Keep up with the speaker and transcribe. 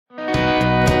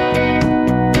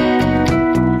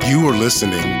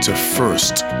listening to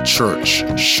First Church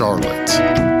Charlotte.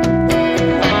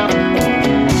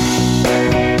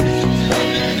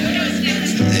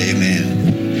 Amen.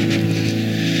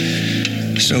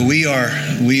 So we are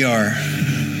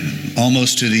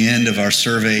almost to the end of our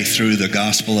survey through the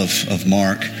Gospel of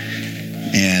Mark,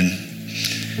 and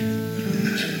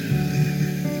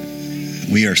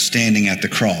we are standing at the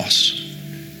cross,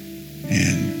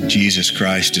 and Jesus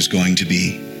Christ is going to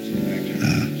be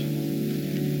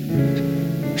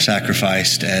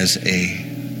sacrificed as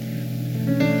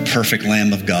a perfect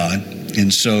Lamb of God.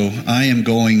 And so I am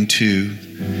going to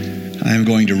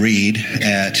read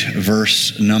at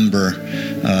verse number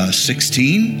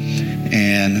 16.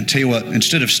 And tell you what,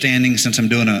 instead of standing, since I'm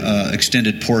doing an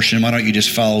extended portion, why don't you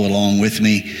just follow along with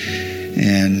me,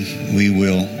 and we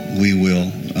will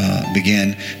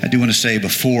begin. I do want to say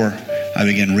before I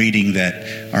begin reading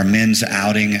that our men's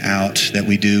outing out that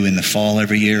we do in the fall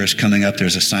every year is coming up.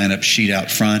 There's a sign-up sheet out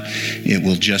front. It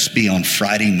will just be on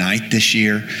Friday night this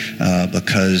year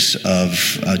because of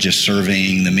just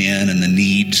surveying the men and the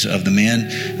needs of the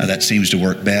men. That seems to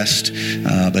work best,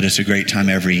 but it's a great time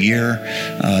every year.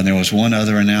 There was one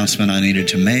other announcement I needed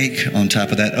to make on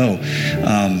top of that.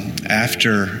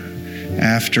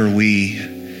 After we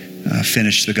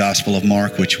finish the Gospel of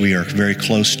Mark, which we are very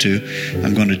close to,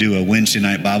 I'm going to do a Wednesday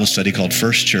night Bible study called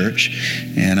First Church,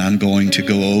 and I'm going to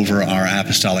go over our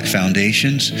apostolic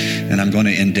foundations, and I'm going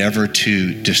to endeavor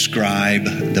to describe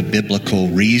the biblical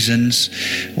reasons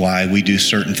why we do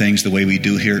certain things the way we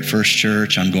do here at First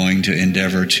Church. I'm going to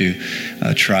endeavor to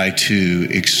try to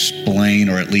explain,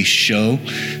 or at least show,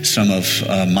 some of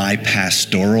my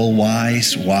pastoral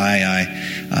whys, why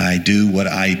I do what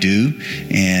I do,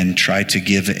 and try to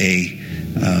give a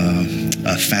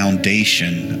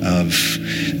foundation of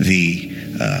the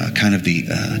kind of the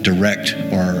direct,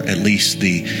 or at least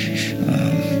the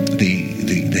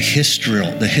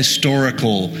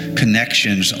historical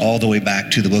connections all the way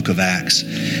back to the book of Acts.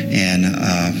 And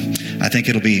I think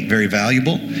it'll be very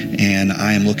valuable, and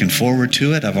I am looking forward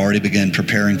to it. I've already begun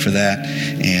preparing for that.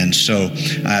 And so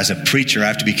as a preacher, I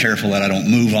have to be careful that I don't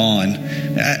move on.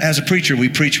 As a preacher, we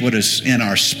preach what is in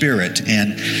our spirit,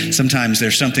 and sometimes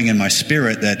there's something in my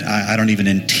spirit that I don't even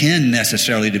intend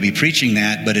necessarily to be preaching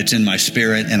that, but it's in my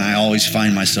spirit, and I always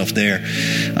find myself there.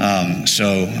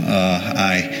 So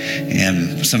I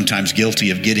am sometimes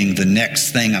guilty of getting the next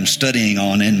thing I'm studying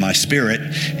on in my spirit,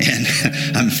 and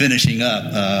I'm finishing up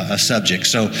a subject.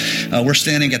 So we're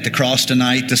standing at the cross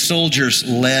tonight. The soldiers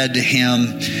led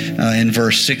him in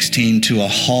verse 16 to a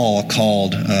hall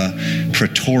called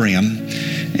Praetorium,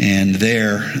 and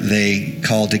there they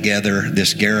called together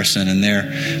this garrison, and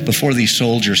there before these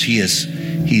soldiers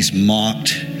he's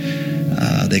mocked.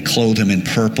 They clothe him in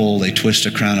purple. They twist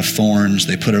a crown of thorns.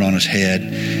 They put it on his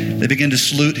head. They begin to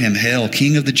salute him, "Hail,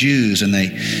 King of the Jews," and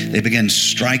they begin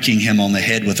striking him on the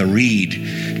head with a reed.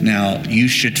 Now, you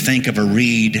should think of a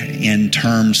reed in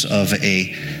terms of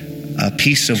a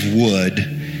piece of wood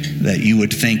that you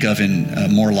would think of in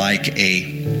more like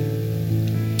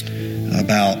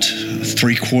about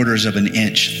 3/4 of an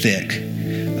inch thick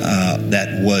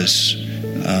that was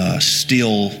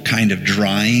still kind of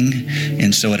drying,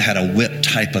 and so it had a whip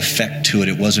type effect to it.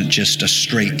 It wasn't just a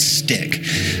straight stick.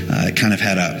 It kind of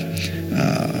had a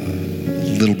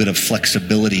little bit of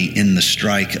flexibility in the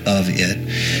strike of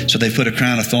it. So they put a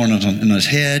crown of thorns on his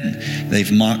head.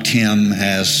 They've mocked him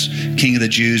as King of the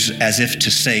Jews, as if to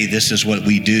say, this is what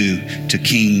we do to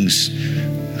kings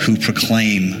who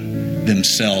proclaim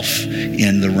themselves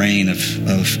in the reign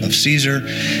of Caesar.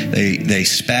 They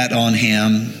spat on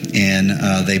him, and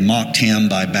they mocked him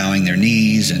by bowing their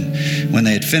knees. And when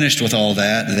they had finished with all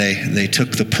that, they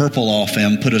took the purple off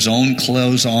him, put his own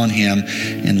clothes on him,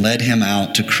 and led him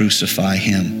out to crucify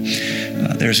him.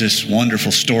 There's this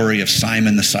wonderful story of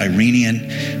Simon the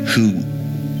Cyrenian who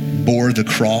bore the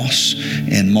cross,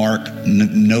 and Mark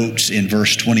notes in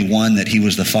verse 21 that he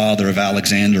was the father of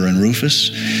Alexander and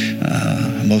Rufus.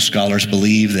 Most scholars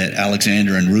believe that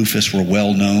Alexander and Rufus were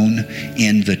well known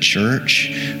in the church,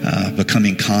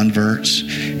 becoming converts,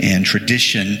 and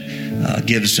tradition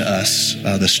gives us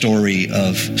the story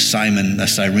of Simon the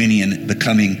Cyrenian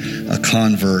becoming a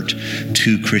convert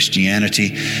to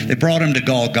Christianity. They brought him to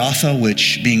Golgotha,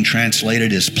 which being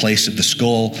translated is place of the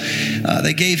skull.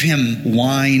 They gave him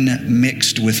wine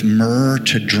mixed with myrrh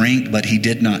to drink, but he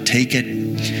did not take it.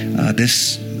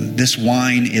 This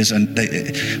wine is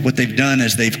what they've done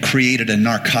is they've created a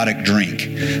narcotic drink,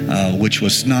 which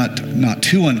was not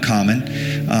too uncommon.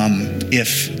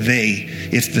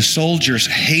 If the soldiers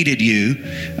hated you,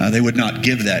 they would not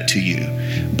give that to you.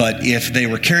 But if they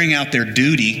were carrying out their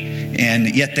duty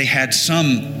and yet they had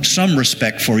some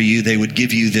respect for you. They would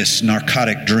give you this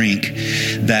narcotic drink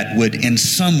that would in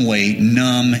some way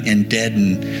numb and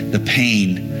deaden the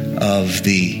pain of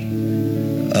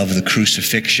the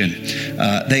crucifixion.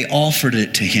 They offered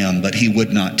it to him, but he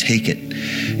would not take it.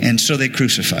 And so they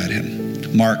crucified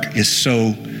him. Mark is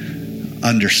so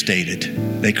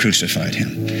understated. They crucified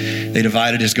him. They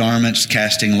divided his garments,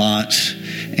 casting lots,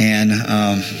 and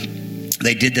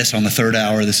they did this on the third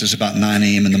hour. This is about 9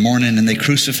 a.m. in the morning, and they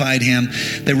crucified him.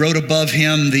 They wrote above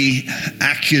him the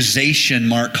accusation,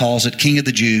 Mark calls it, King of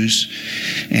the Jews.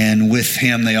 And with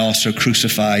him, they also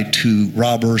crucified 2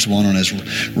 robbers, one on his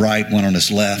right, one on his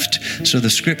left. So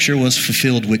the scripture was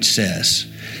fulfilled, which says,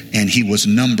 and he was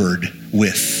numbered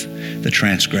with the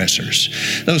transgressors.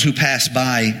 Those who passed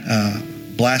by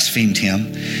blasphemed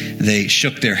him. They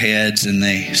shook their heads and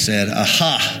they said,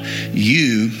 "Aha,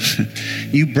 you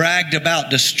bragged about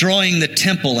destroying the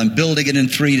temple and building it in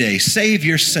 3 days. Save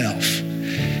yourself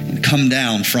and come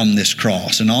down from this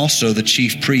cross." And also the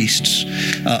chief priests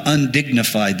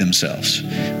undignified themselves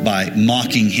by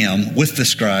mocking him with the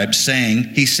scribes, saying,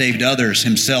 "He saved others,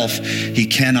 himself he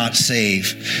cannot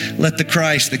save. Let the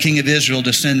Christ, the King of Israel,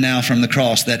 descend now from the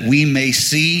cross, that we may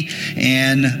see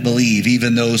and believe."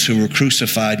 Even those who were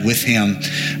crucified with him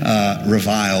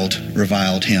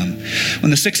reviled him.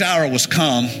 When the 6th hour was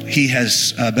come, he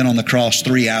has been on the cross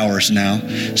 3 hours now,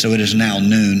 so it is now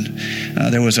noon.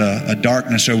 There was a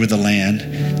darkness over the land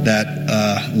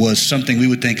that was something we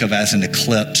would think of as an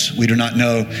eclipse. We do not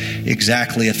know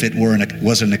exactly if it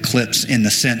was an eclipse in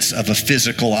the sense of a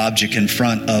physical object in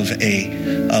front of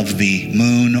the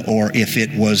moon, or if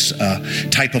it was a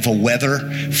type of a weather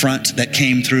front that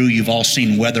came through. You've all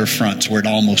seen weather fronts where it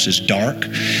almost is dark.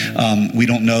 We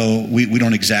don't know. We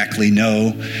don't exactly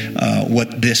know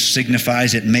what this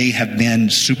signifies. It may have been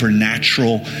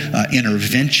supernatural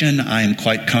intervention. I am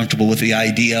quite comfortable with the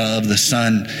idea of the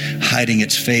sun hiding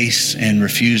its face and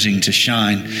refusing to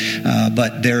shine.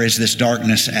 But there is this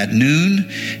darkness at noon,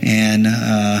 and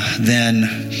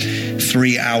then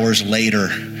 3 hours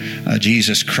later,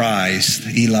 Jesus cries,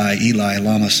 "Eli, Eli,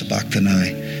 lama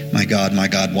sabachthani? My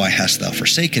God, why hast thou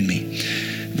forsaken me?"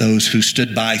 Those who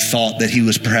stood by thought that he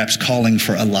was perhaps calling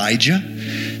for Elijah.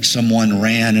 Someone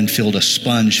ran and filled a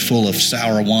sponge full of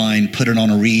sour wine, put it on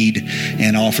a reed,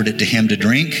 and offered it to him to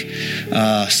drink,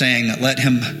 saying, "Let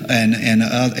him," and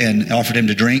offered him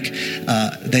to drink.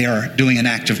 They are doing an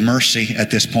act of mercy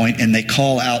at this point, and they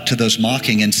call out to those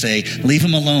mocking and say, "Leave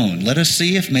him alone. Let us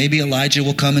see if maybe Elijah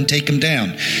will come and take him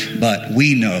down." But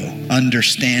we know,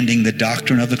 understanding the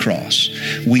doctrine of the cross,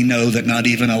 we know that not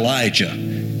even Elijah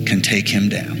can take him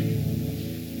down.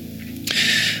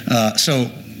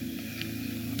 So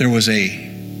there was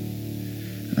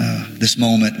this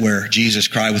moment where Jesus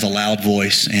cried with a loud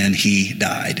voice and he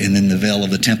died. And then the veil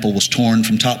of the temple was torn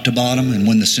from top to bottom. And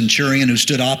when the centurion who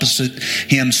stood opposite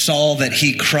him saw that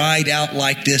he cried out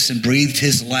like this and breathed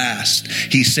his last,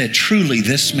 he said, "Truly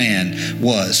this man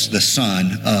was the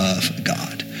Son of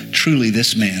God." Truly,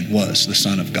 this man was the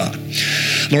Son of God.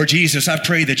 Lord Jesus, I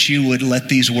pray that you would let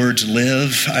these words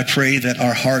live. I pray that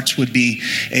our hearts would be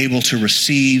able to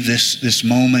receive this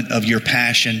moment of your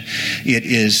passion. It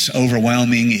is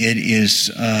overwhelming. It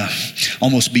is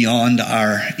almost beyond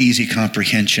our easy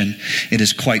comprehension. It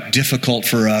is quite difficult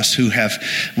for us who have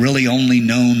really only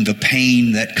known the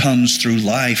pain that comes through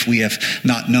life. We have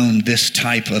not known this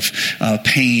type of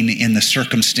pain in the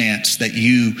circumstance that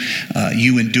you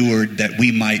endured, that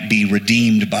we might be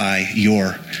redeemed by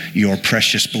your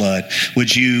precious blood.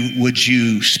 Would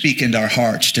you speak into our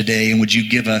hearts today, and would you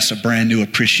give us a brand new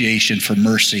appreciation for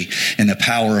mercy and the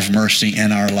power of mercy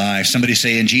in our lives? Somebody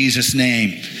say, "In Jesus'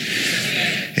 name."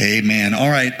 Amen. All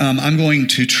right, I'm going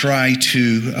to try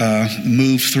to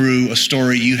move through a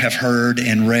story you have heard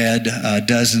and read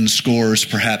dozens, scores,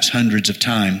 perhaps hundreds of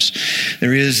times.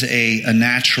 There is a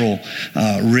natural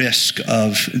risk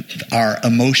of our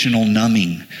emotional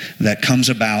numbing that comes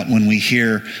about when we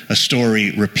hear a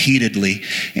story repeatedly,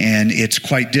 and it's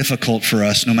quite difficult for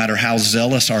us, no matter how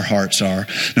zealous our hearts are,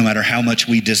 no matter how much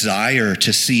we desire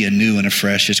to see anew and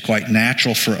afresh. It's quite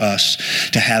natural for us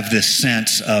to have this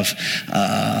sense of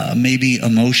maybe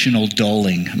emotional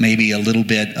dulling, maybe a little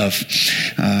bit of,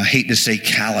 hate to say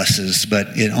calluses, but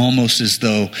it almost as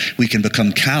though we can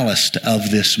become calloused of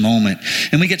this moment.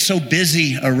 And we get so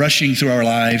busy rushing through our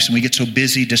lives, and we get so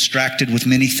busy, distracted with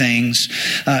many things.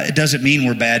 It doesn't mean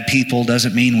we're bad people,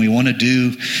 doesn't mean we want to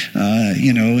do,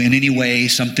 in any way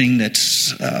something that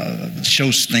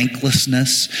shows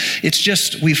thanklessness. It's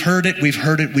just we've heard it.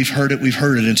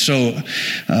 And so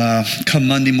come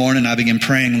Monday morning, I begin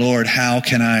praying, Lord, how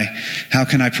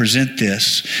can I present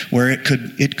this where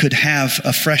it could have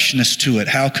a freshness to it?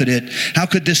 How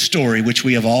could this story, which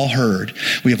we have all heard,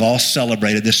 we have all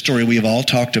celebrated, this story we have all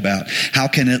talked about, how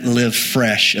can it live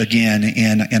fresh again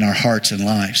in our hearts and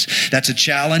lives? That's a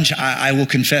challenge. I will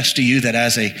confess to you that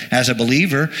as a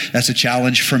believer, that's a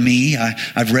challenge for me.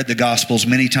 I've read the Gospels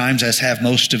many times, as have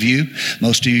most of you.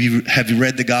 Most of you have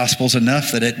read the Gospels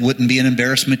enough that it wouldn't be an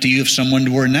embarrassment to you if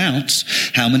someone were to announce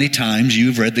how many times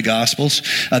you've read the Gospels.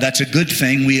 That's a good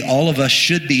thing. All of us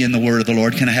should be in the Word of the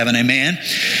Lord. Can I have an amen?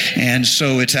 And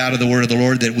so it's out of the Word of the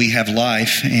Lord that we have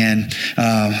life, and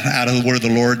out of the Word of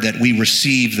the Lord that we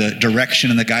receive the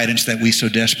direction and the guidance that we so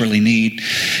desperately need.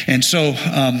 And so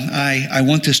I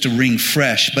want this to ring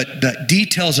fresh, but the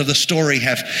details of the story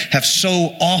have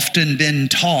so often been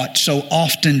taught, so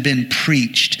often been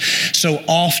preached, so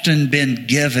often been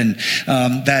given,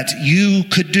 that you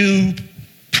could do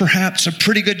perhaps a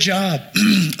pretty good job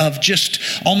of just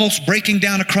almost breaking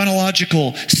down a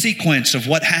chronological sequence of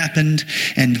what happened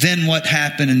and then what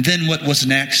happened and then what was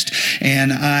next.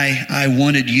 And I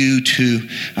wanted you to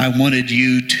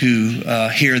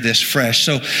hear this fresh.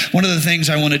 So one of the things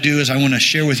I want to do is I want to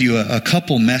share with you a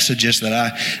couple messages that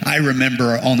I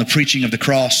remember on the preaching of the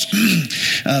cross.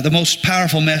 The most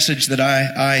powerful message that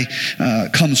I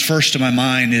comes first to my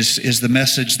mind is the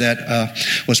message that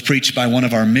was preached by one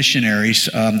of our missionaries.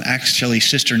 Actually,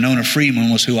 Sister Nona Freeman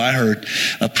was who I heard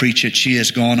preach it. She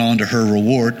has gone on to her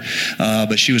reward,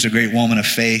 but she was a great woman of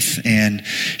faith, and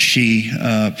she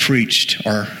preached,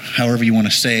 or however you want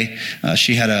to say,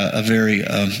 she had a very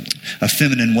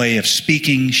feminine way of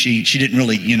speaking. She didn't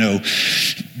really,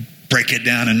 break it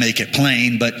down and make it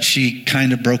plain, but she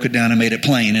kind of broke it down and made it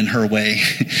plain in her way.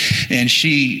 And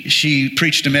she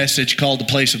preached a message called The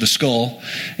Place of the Skull,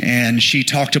 and she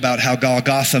talked about how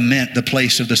Golgotha meant the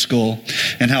place of the skull,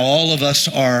 and how all of us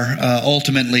are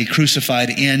ultimately crucified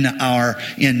in our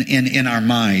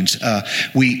minds.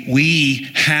 We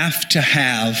have to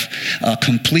have a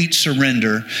complete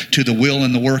surrender to the will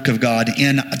and the work of God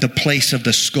in the place of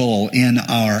the skull, in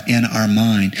our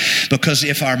mind. Because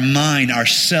if our mind,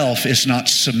 ourself, is not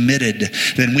submitted,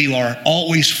 then we are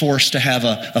always forced to have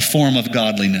a form of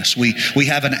godliness. We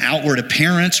have an outward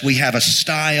appearance, we have a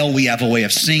style, we have a way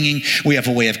of singing, we have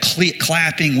a way of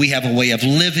clapping, we have a way of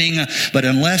living, but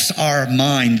unless our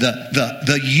mind,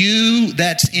 the you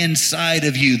that's inside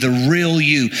of you, the real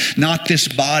you, not this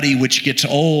body which gets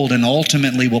old and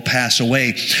ultimately will pass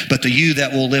away, but the you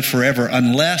that will live forever,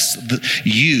 unless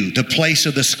the place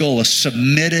of the skull is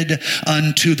submitted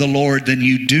unto the Lord, then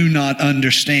you do not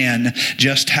understand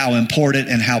just how important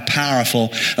and how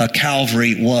powerful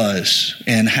Calvary was,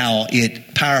 and how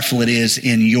powerful it is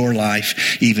in your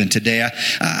life even today.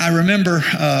 I remember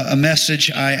a message.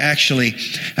 I actually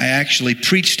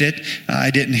preached it.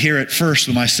 I didn't hear it first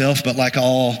with myself, but like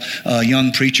all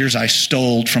young preachers, I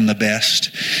stole from the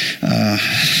best.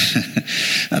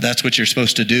 That's what you're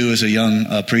supposed to do as a young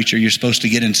preacher. You're supposed to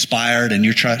get inspired, and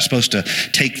you're supposed to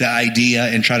take the idea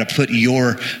and try to put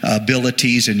your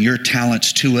abilities and your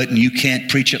talents to it. And you can't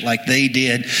preach it like they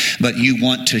did, but you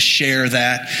want to share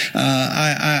that.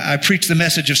 I preached the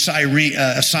message of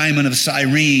Simon of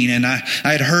Cyrene, and I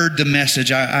had heard the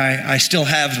message. I still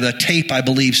have the tape, I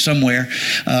believe, somewhere.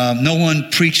 No one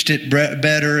preached it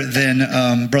better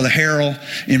than Brother Harrell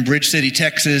in Bridge City,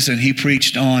 Texas, and he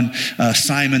preached on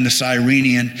Simon the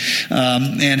Cyrenian,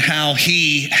 and how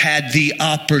he had the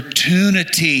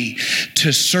opportunity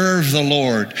to serve the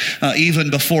Lord even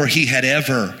before he had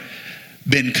ever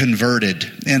been converted.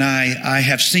 And I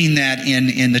have seen that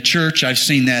in the church. I've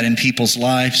seen that in people's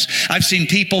lives. I've seen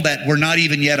people that were not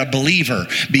even yet a believer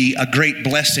be a great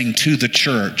blessing to the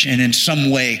church, and in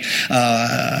some way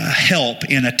help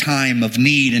in a time of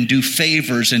need, and do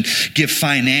favors and give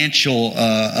financial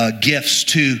gifts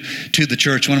to the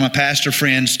church. One of my pastor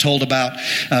friends told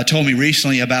me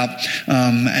recently about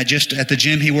just at the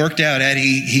gym he worked out at,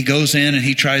 he goes in and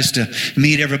he tries to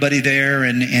meet everybody there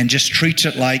and just treats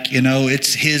it like,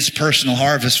 it's his personal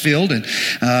harvest field. And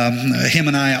him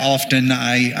and I often,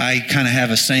 I kind of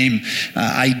have a same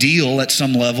ideal at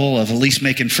some level of at least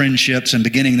making friendships and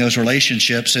beginning those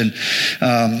relationships. And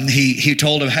he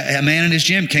told a man in his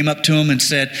gym came up to him and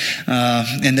said,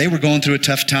 and they were going through a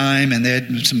tough time, and they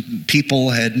had some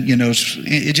people had,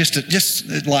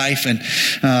 just life. And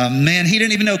man, he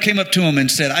didn't even know, came up to him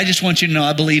and said, I just want you to know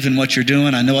I believe in what you're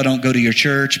doing. I know I don't go to your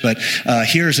church, but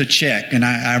here's a check. And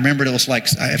I remembered it was like,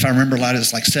 if I remember, lot of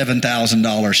it's like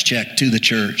 $7,000 check to the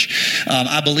church.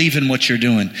 I believe in what you're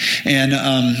doing. And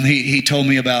he told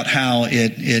me about how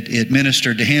it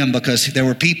ministered to him, because there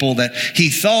were people that he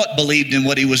thought believed in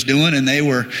what he was doing, and they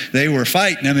were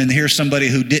fighting him. And here's somebody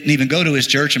who didn't even go to his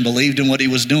church and believed in what he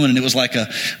was doing. And it was like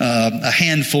a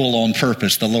handful on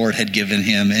purpose the Lord had given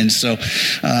him. And so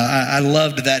I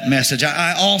loved that message.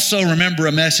 I also remember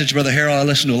a message, Brother Harold. I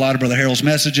listened to a lot of Brother Harold's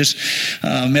messages.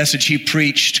 A message he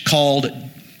preached called,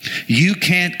 "You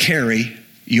Can't Carry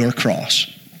Your Cross."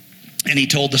 And he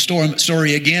told the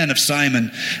story again of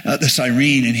Simon the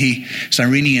Cyrenian,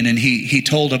 and he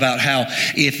told about how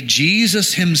if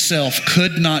Jesus himself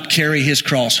could not carry his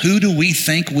cross, who do we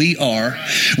think we are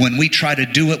when we try to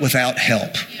do it without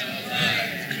help?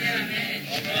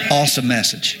 Awesome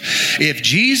message. If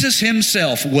Jesus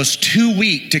himself was too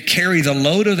weak to carry the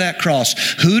load of that cross,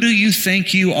 who do you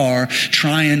think you are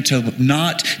trying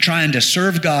to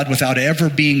serve God without ever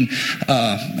being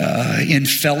in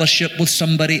fellowship with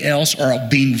somebody else, or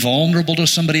being vulnerable to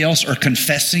somebody else, or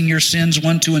confessing your sins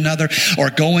one to another, or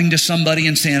going to somebody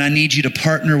and saying, "I need you to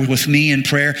partner with me in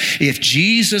prayer"? If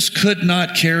Jesus could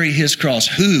not carry his cross,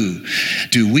 who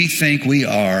do we think we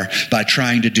are by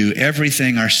trying to do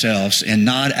everything ourselves and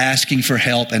not asking for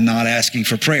help and not asking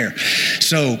for prayer?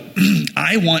 So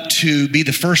I want to be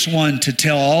the first one to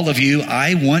tell all of you,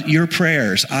 I want your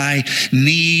prayers. I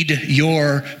need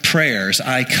your prayers.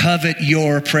 I covet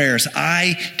your prayers.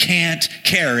 I can't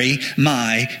carry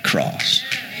my cross.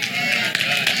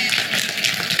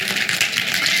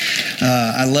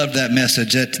 I love that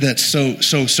message. That's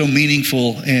so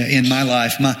meaningful in my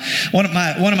life. One of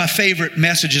my favorite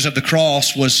messages of the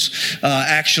cross was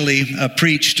actually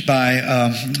preached by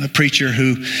a preacher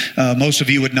who most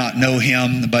of you would not know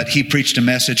him, but he preached a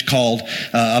message called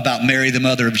about Mary, the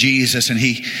mother of Jesus, and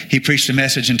he preached a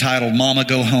message entitled "Mama,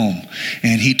 Go Home,"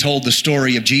 and he told the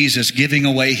story of Jesus giving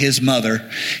away his mother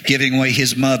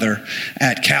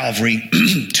at Calvary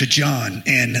to John,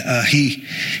 and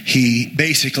he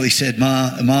basically said,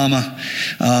 Mama,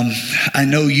 I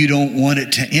know you don't want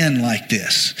it to end like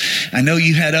this. I know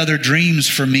you had other dreams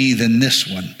for me than this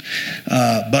one,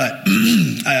 but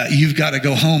you've got to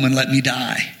go home and let me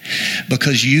die,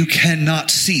 because you cannot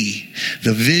see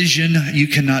the vision, you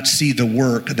cannot see the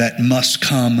work that must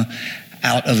come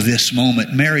out of this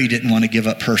moment. Mary didn't want to give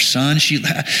up her son.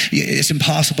 It's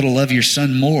impossible to love your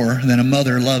son more than a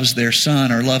mother loves their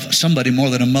son, or love somebody more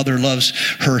than a mother loves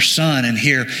her son. And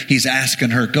here he's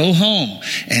asking her, "Go home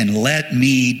and let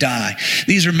me die."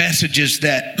 These are messages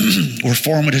that were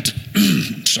formative.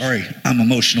 Sorry, I'm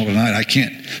emotional tonight. I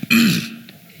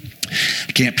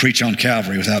can't preach on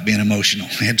Calvary without being emotional.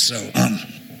 And so,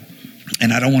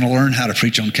 and I don't want to learn how to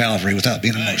preach on Calvary without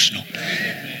being emotional.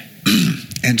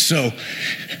 And so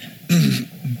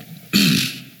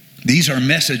these are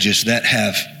messages that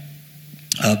have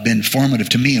been formative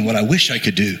to me. And what I wish I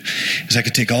could do is I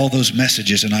could take all those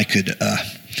messages and I could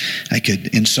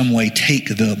in some way take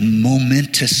the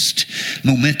momentous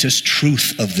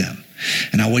truth of them.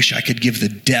 And I wish I could give the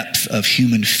depth of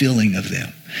human feeling of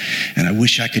them. And I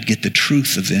wish I could get the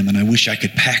truth of them, and I wish I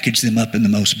could package them up in the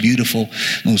most beautiful,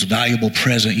 most valuable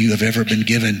present you have ever been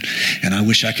given. And I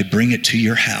wish I could bring it to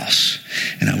your house,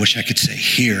 and I wish I could say,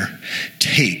 "Here,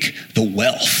 take the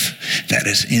wealth that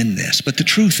is in this." But the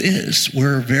truth is,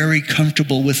 we're very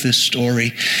comfortable with this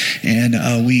story, and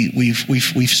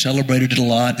we've celebrated it a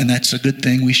lot, and that's a good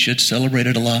thing. We should celebrate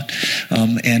it a lot.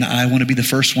 And I want to be the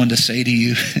first one to say to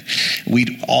you,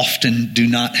 we often do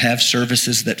not have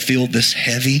services that feel this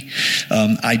heavy.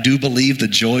 I do believe the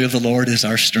joy of the Lord is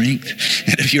our strength.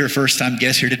 And if you're a first-time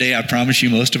guest here today, I promise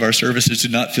you most of our services do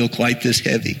not feel quite this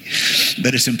heavy.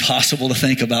 But it's impossible to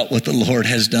think about what the Lord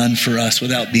has done for us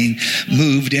without being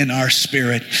moved in our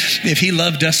spirit. If he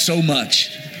loved us so much,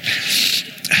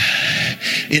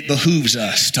 it behooves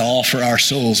us to offer our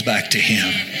souls back to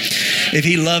him. If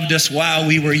he loved us while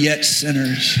we were yet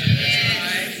sinners,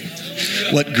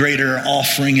 what greater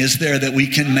offering is there that we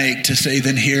can make to say,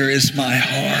 "Then here is my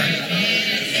heart"?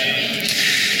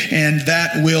 And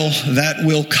that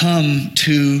will come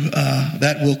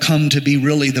to be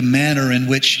really the manner in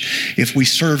which, if we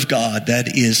serve God,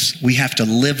 that is, we have to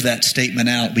live that statement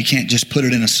out. We can't just put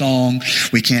it in a song.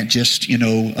 We can't just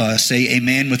say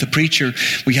amen with a preacher.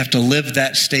 We have to live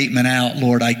that statement out.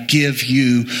 Lord, I give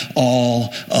you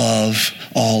all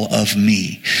of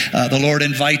me. The Lord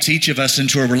invites each of us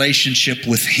into a relationship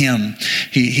with him.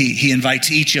 He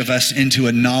invites each of us into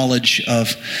a knowledge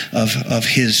of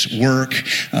his work.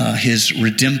 his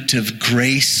redemptive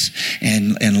grace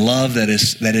and love that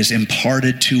is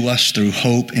imparted to us through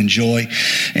hope and joy.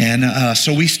 And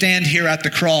so we stand here at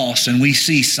the cross and we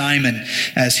see Simon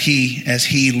as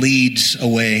he leads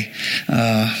away,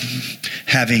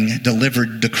 having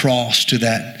delivered the cross to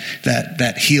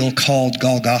that hill called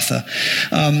Golgotha.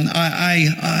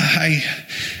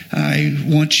 I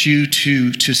want you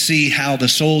to see how the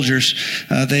soldiers,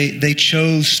 they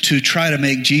chose to try to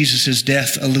make Jesus'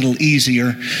 death a little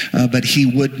easier, but he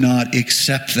would not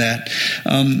accept that.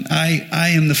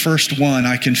 I am the first one,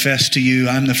 I confess to you,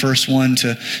 I'm the first one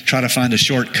to try to find a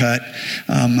shortcut.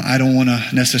 I don't want to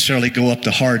necessarily go up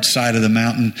the hard side of the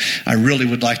mountain. I really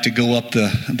would like to go up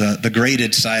the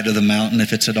graded side of the mountain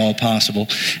if it's at all possible.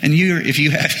 And if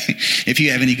you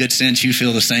have any good sense, you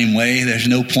feel the same way. There's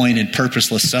no point in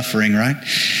purposeless suffering, right?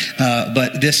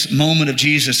 But this moment of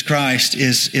Jesus Christ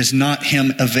is not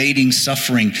him evading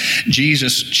suffering.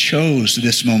 Jesus chose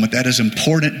this moment. That is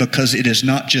important because it is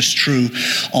not just true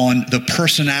on the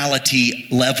personality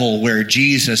level where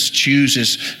Jesus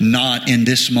chooses not in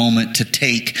this moment to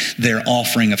take their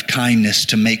offering of kindness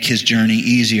to make his journey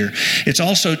easier. It's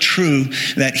also true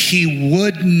that he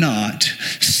would not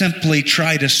simply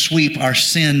try to sweep our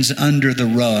sins under the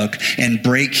rug and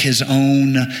break his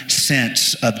own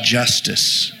sense of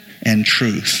justice and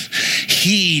truth.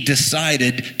 He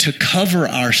decided to cover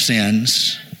our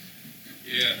sins.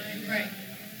 Yeah.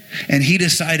 And he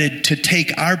decided to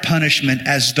take our punishment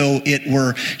as though it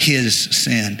were his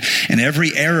sin. And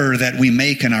every error that we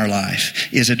make in our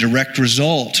life is a direct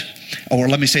result. Or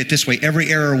let me say it this way, every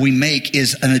error we make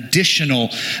is an additional,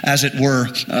 as it were,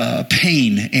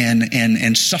 pain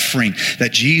and suffering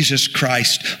that Jesus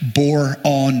Christ bore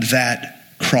on that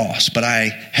cross. But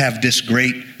I have this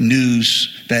great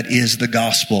news that is the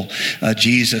gospel.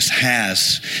 Jesus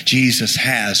has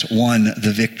won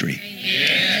the victory.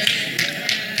 Yeah.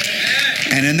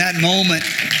 And in that moment,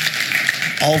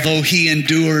 although he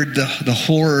endured the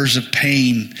horrors of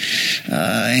pain,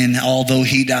 and although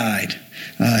he died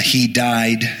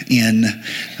in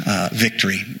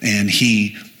victory. And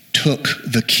he took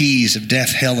the keys of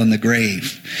death, hell, and the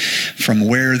grave from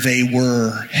where they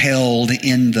were held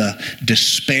in the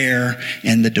despair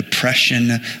and the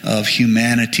depression of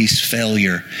humanity's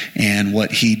failure. And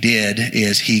what he did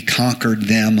is he conquered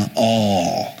them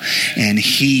all. And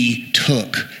he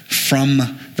took from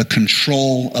the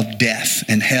control of death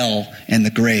and hell and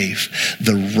the grave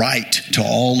the right to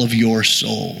all of your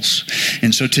souls.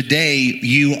 And so today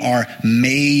you are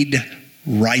made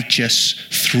righteous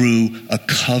through a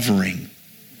covering.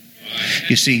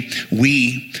 You see,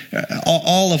 we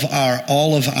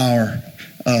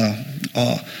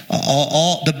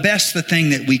the best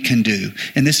thing that we can do,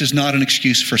 and this is not an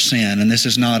excuse for sin, and this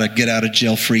is not a get out of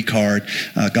jail free card,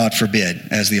 God forbid,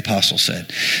 as the apostle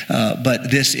said.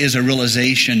 But this is a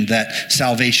realization that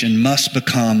salvation must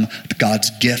become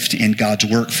God's gift and God's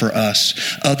work for us.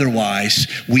 Otherwise,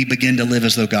 we begin to live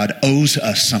as though God owes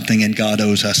us something and God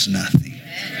owes us nothing.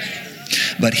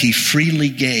 But he freely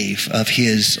gave of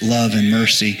his love and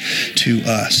mercy to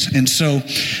us. And so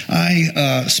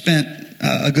I spent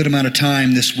a good amount of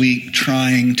time this week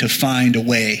trying to find a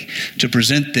way to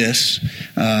present this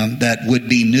that would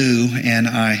be new. And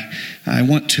I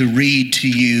want to read to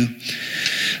you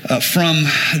from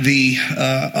the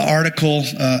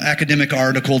academic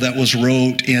article that was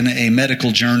wrote in a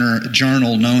medical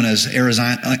journal known as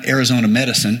Arizona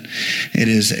Medicine. It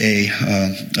is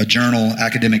a journal,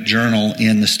 academic journal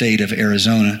in the state of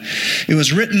Arizona. It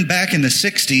was written back in the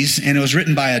 60s, and it was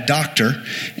written by a doctor,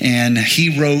 and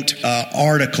he wrote an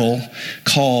article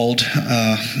called,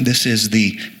 this is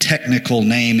the technical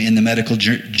name in the medical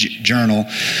journal,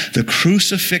 The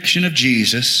Crucifixion of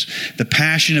Jesus, the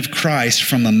Passion of Christ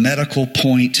from a Medical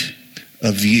Point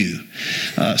of View.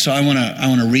 So I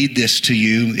want to read this to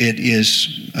you. It is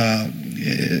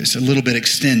it's a little bit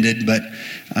extended, but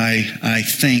I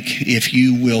think if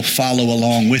you will follow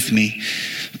along with me,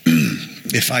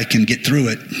 if I can get through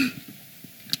it,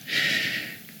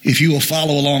 if you will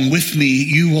follow along with me,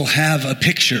 you will have a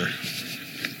picture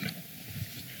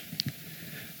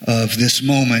of this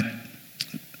moment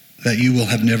that you will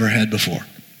have never had before.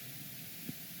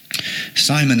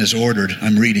 Simon is ordered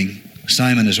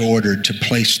to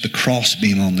place the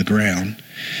crossbeam on the ground,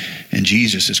 and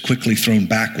Jesus is quickly thrown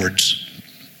backwards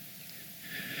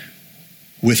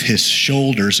with his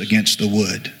shoulders against the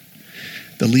wood.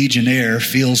 The legionnaire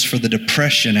feels for the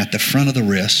depression at the front of the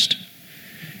wrist.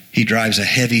 He drives a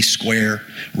heavy, square,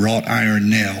 wrought iron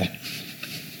nail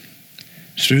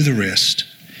through the wrist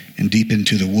and deep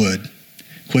into the wood.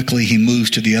 Quickly, he moves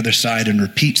to the other side and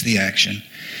repeats the action.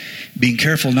 being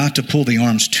careful not to pull the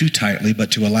arms too tightly,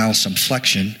 but to allow some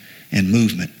flexion and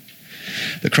movement.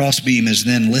 The crossbeam is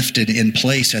then lifted in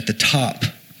place at the top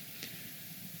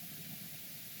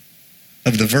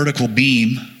of the vertical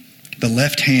beam. The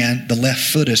left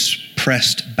foot is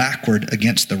pressed backward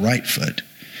against the right foot.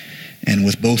 And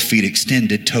with both feet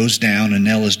extended, toes down, a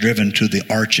nail is driven to the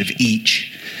arch of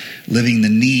each, leaving the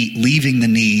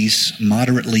knees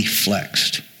moderately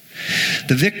flexed.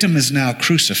 The victim is now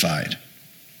crucified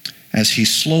as he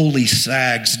slowly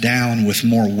sags down with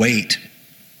more weight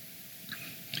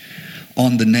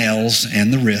on the nails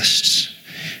and the wrists.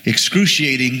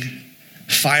 Excruciating,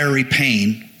 fiery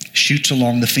pain shoots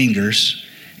along the fingers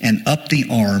and up the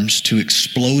arms to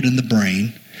explode in the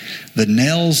brain. The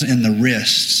nails in the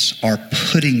wrists are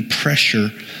putting pressure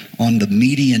on the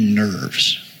median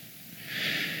nerves.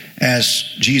 As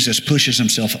Jesus pushes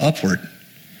himself upward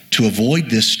to avoid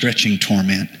this stretching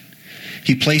torment,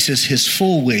 he places his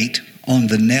full weight on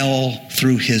the nail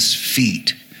through his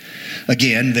feet.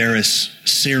 Again, there is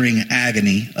searing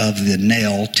agony of the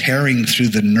nail tearing through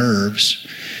the nerves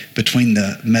between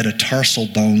the metatarsal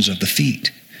bones of the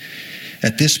feet.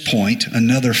 At this point,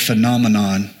 another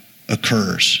phenomenon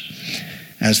occurs.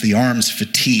 As the arms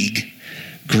fatigue,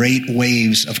 great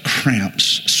waves of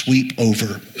cramps sweep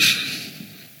over.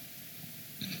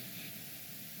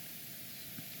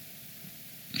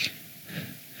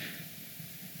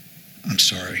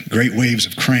 Great waves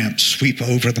of cramps sweep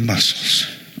over the muscles.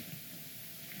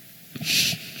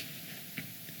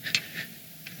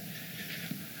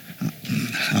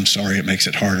 I'm sorry, it makes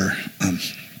it harder.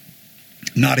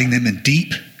 Knotting them in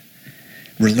deep,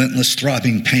 relentless,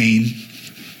 throbbing pain.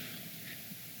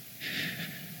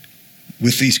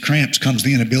 With these cramps comes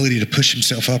the inability to push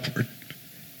himself upward.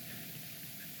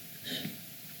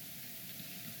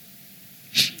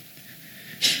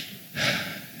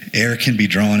 Air can be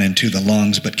drawn into the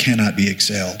lungs but cannot be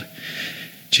exhaled.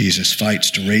 Jesus fights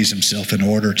to raise himself in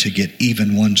order to get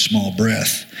even one small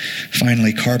breath.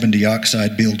 Finally, carbon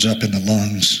dioxide builds up in the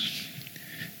lungs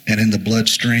and in the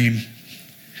bloodstream,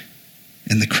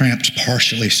 and the cramps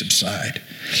partially subside.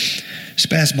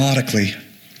 Spasmodically,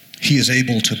 he is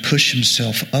able to push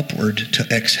himself upward to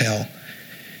exhale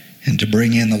and to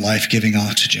bring in the life-giving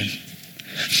oxygen.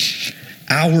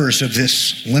 Hours of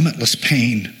this limitless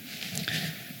pain,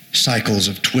 cycles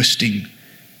of twisting,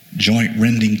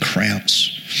 joint-rending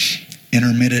cramps,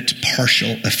 intermittent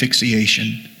partial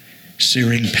asphyxiation,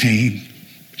 searing pain,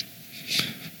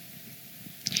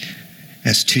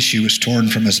 as tissue is torn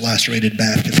from his lacerated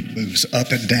back as he moves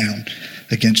up and down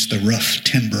against the rough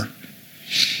timber.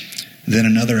 Then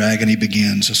another agony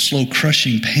begins. A slow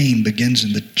crushing pain begins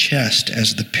in the chest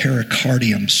as the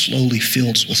pericardium slowly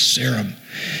fills with serum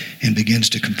and begins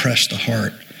to compress the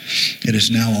heart. It is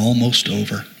now almost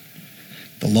over.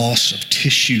 The loss of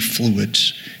tissue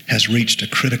fluids has reached a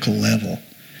critical level,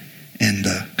 and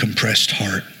the compressed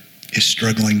heart is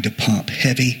struggling to pump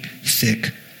heavy,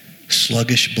 thick,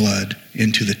 sluggish blood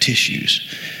into the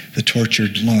tissues. The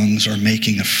tortured lungs are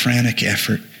making a frantic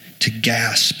effort to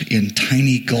gasp in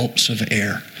tiny gulps of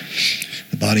air.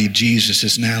 The body of Jesus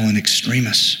is now in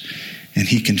extremis, and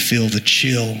he can feel the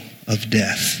chill of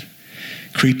death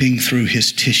creeping through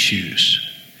his tissues.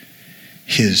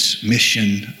 His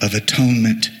mission of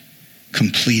atonement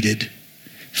completed.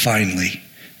 Finally,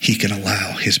 he can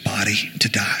allow his body to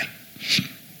die.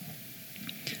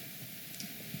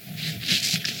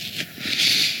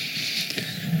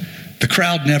 The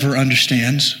crowd never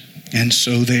understands, and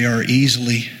so they are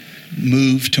easily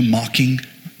moved to mocking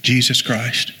Jesus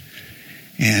Christ.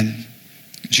 And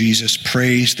Jesus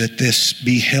prays that this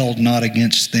be held not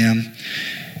against them.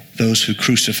 Those who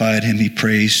crucified him, he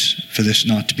prays for this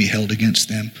not to be held against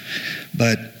them.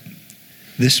 But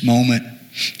this moment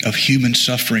of human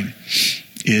suffering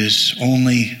is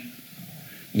only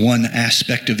one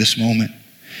aspect of this moment,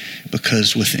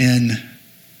 because within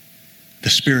the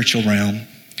spiritual realm,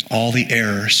 all the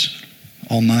errors,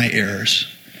 all my errors,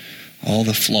 all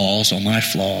the flaws, all my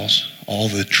flaws, all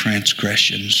the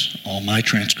transgressions, all my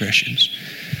transgressions,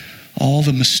 all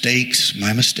the mistakes,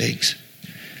 my mistakes,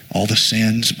 all the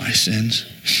sins, my sins,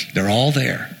 they're all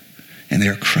there, and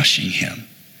they're crushing him.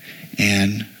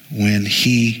 And when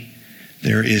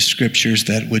there is scriptures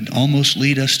that would almost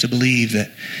lead us to believe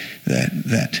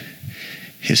that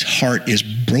his heart is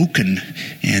broken,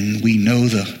 and we know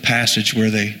the passage where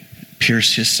they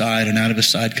pierce his side, and out of his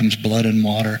side comes blood and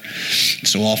water.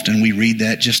 So often we read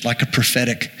that just like a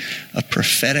prophetic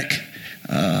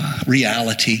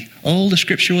reality. Oh, the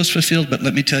scripture was fulfilled, but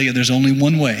let me tell you, there's only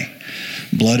one way.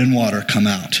 Blood and water come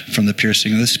out from the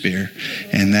piercing of the spear,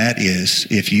 and that is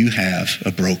if you have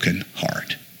a broken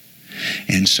heart.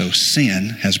 And so sin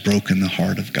has broken the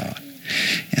heart of God.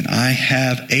 And I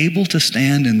have able to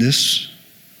stand in this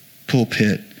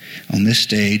pulpit on this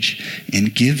stage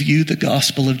and give you the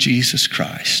gospel of Jesus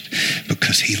Christ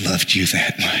because he loved you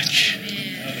that much.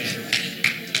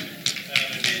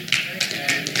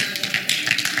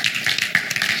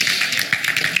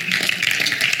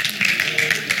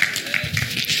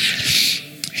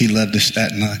 He loved us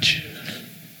that much.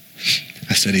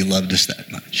 I said he loved us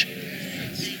that much.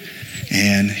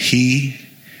 And he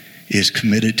is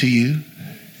committed to you.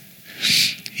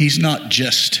 He's not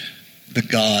just the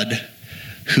God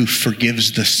who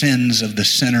forgives the sins of the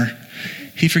sinner.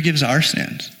 He forgives our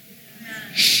sins.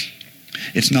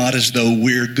 It's not as though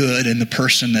we're good and the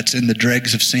person that's in the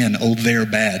dregs of sin, oh, they're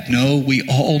bad. No, we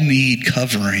all need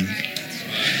covering.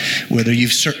 Whether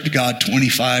you've served God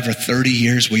 25 or 30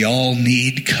 years, we all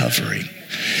need covering.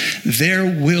 There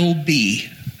will be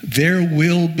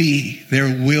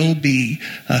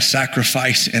a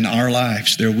sacrifice in our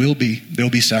lives. There'll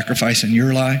be sacrifice in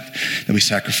your life. There'll be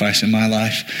sacrifice in my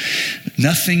life.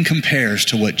 Nothing compares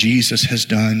to what Jesus has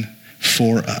done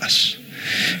for us.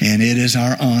 And it is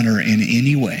our honor in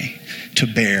any way to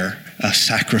bear a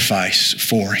sacrifice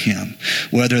for him.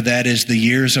 Whether that is the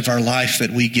years of our life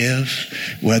that we give,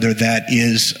 whether that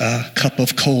is a cup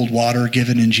of cold water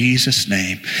given in Jesus'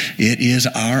 name, it is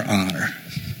our honor.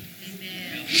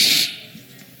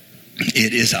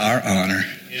 It is our honor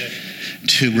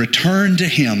to return to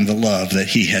him the love that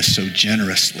he has so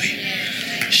generously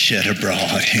shed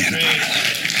abroad in our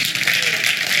life.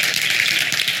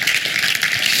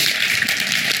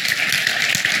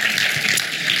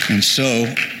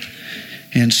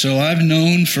 And so I've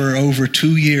known for over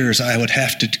 2 years I would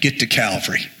have to get to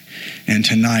Calvary. And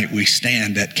tonight we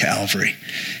stand at Calvary.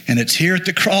 And it's here at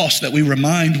the cross that we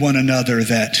remind one another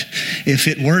that if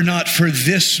it were not for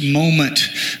this moment,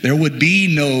 there would be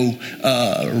no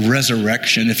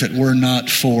resurrection. If it were not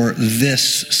for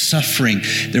this suffering,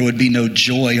 there would be no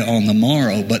joy on the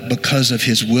morrow. But because of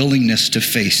his willingness to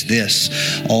face this,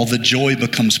 all the joy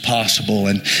becomes possible,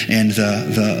 and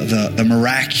the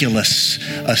miraculous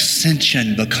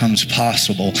ascension becomes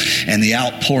possible, and the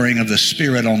outpouring of the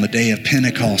Spirit on the day of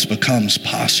Pentecost becomes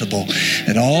possible.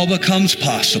 It all becomes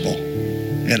possible.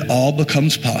 It all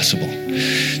becomes possible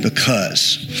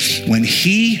because when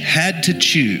he had to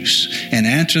choose and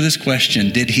answer this question,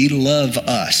 did he love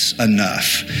us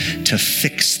enough to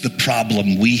fix the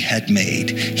problem we had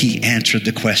made? He answered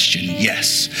the question,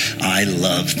 yes, I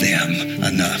love them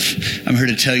enough. I'm here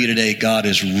to tell you today, God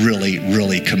is really,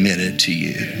 really committed to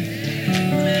you.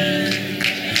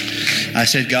 I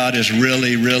said, God is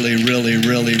really, really, really,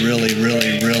 really, really,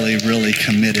 really, really, really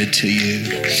committed to you.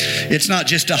 It's not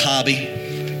just a hobby.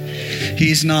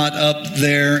 He's not up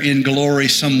there in glory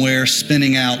somewhere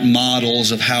spinning out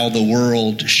models of how the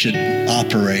world should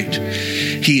operate.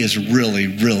 He is really,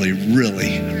 really,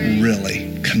 really,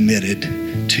 really committed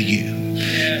to you.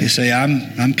 You say,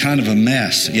 I'm kind of a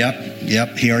mess. Yep.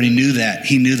 He already knew that.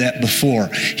 He knew that before.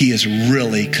 He is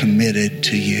really committed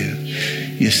to you.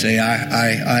 You say,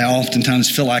 I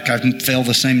oftentimes feel like I've failed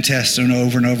the same test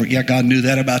over and over. Yeah, God knew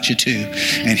that about you too.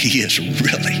 And he is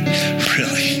really,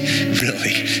 really,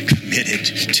 really committed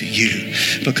to you.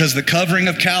 Because the covering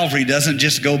of Calvary doesn't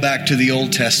just go back to the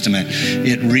Old Testament.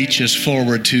 It reaches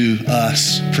forward to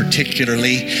us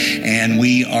particularly. And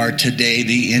we are today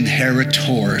the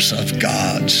inheritors of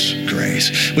God's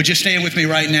grace. Would you stand with me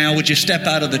right now? Would you step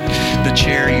out of the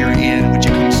chair you're in? Would you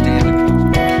come stand?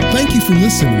 Thank you for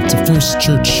listening to First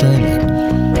Church Charlotte.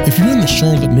 If you're in the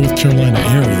Charlotte, North Carolina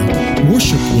area,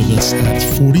 worship with us at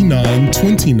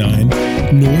 4929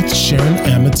 North Sharon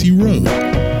Amity Road.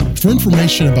 For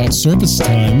information about service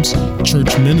times,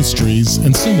 church ministries,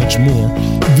 and so much more,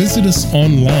 visit us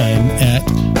online at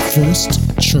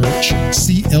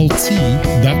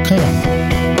firstchurchclt.com.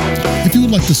 If you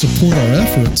would like to support our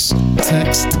efforts,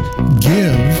 text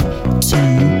GIVE to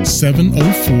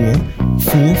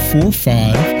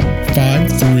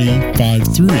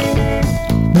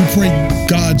 704-445-5353. We pray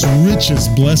God's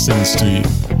richest blessings to you.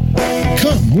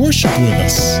 Come worship with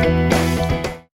us.